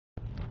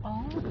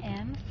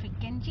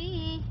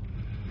OMG.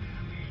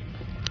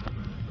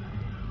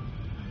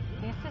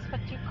 This is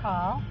what you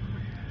call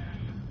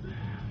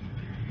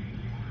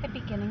the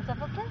beginnings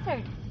of a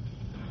blizzard.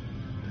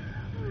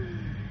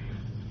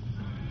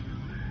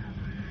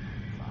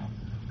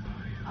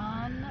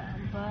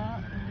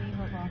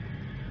 Unbelievable.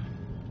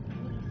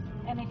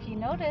 And if you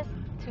notice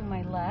to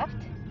my left,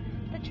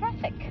 the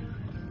traffic.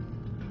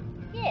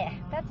 Yeah,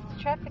 that's the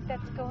traffic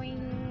that's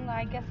going,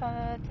 I guess,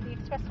 to the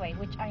expressway,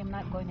 which I am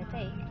not going to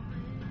take.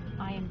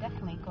 I am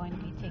definitely going to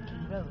be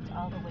taking roads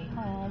all the way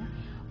home.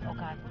 Oh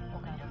God, oh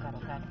God, oh God,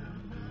 oh God.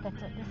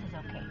 This is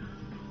okay.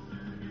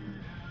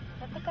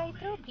 Let the guy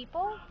through,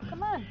 people.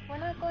 Come on, we're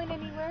not going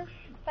anywhere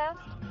fast.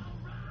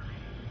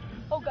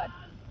 Oh God.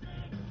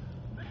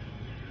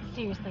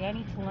 Seriously, I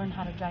need to learn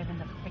how to drive in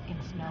the freaking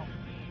snow.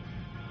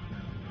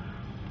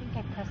 I think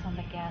I press on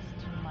the gas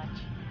too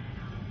much.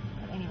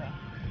 But anyway.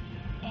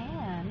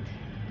 And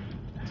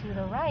to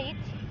the right,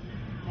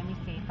 let me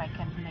see if I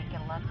can make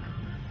it look.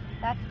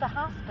 That's the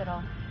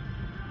hospital.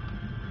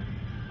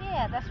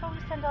 Yeah, that's where we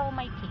send all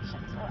my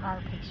patients, or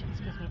our patients,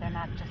 excuse me. They're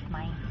not just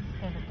mine,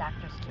 they're the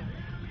doctors too.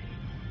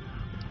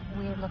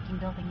 Weird looking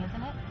building,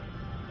 isn't it?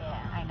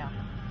 Yeah, I know.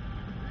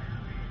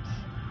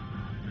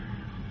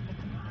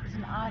 It's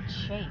an odd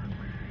shape.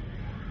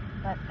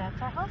 But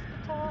that's our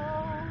hospital,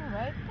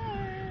 right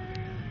there.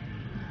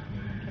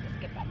 Okay, let's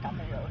get back on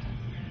the road.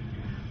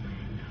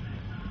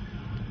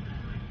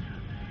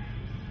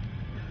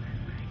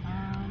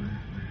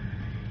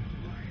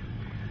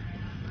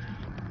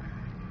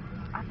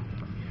 I'm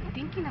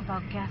thinking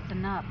about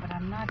gassing up, but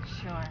I'm not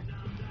sure. I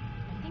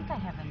think I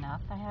have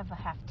enough. I have a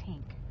half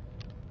tank.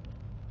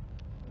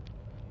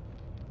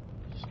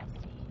 We shall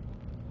see.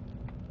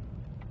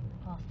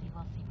 We'll see.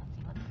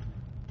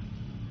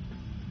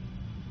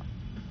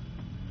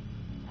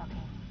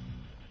 Okay.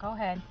 Go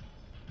ahead.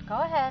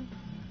 Go ahead.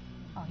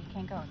 Oh, he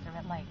can't go. It's a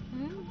red light.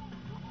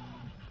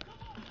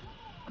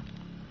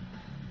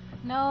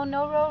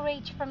 No road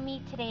rage from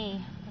me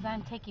today, because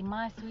I'm taking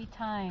my sweet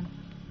time.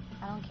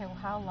 I don't care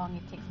how long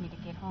it takes me to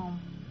get home.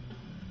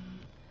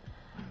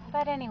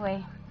 But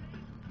anyway,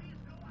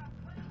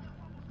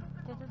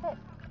 this is it.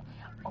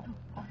 Oh,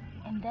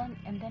 and then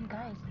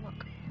guys,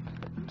 look.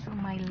 To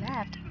my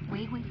left,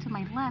 way to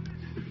my left,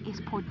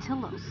 is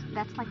Portillo's.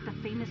 That's like the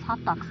famous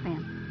hot dog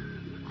stand.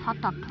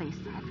 Hot dog place.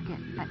 I forget.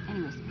 But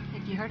anyways,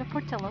 if you heard of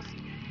Portillo's,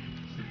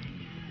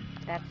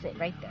 that's it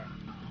right there.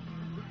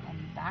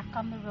 And back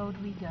on the road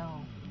we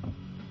go.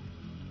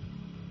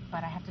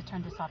 But I have to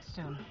turn this off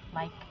soon.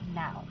 Like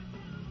now.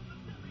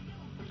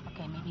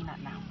 Okay, maybe not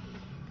now.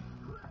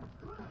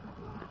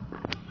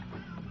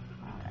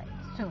 Alright,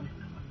 soon.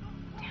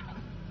 Damn it.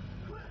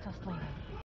 Still slated.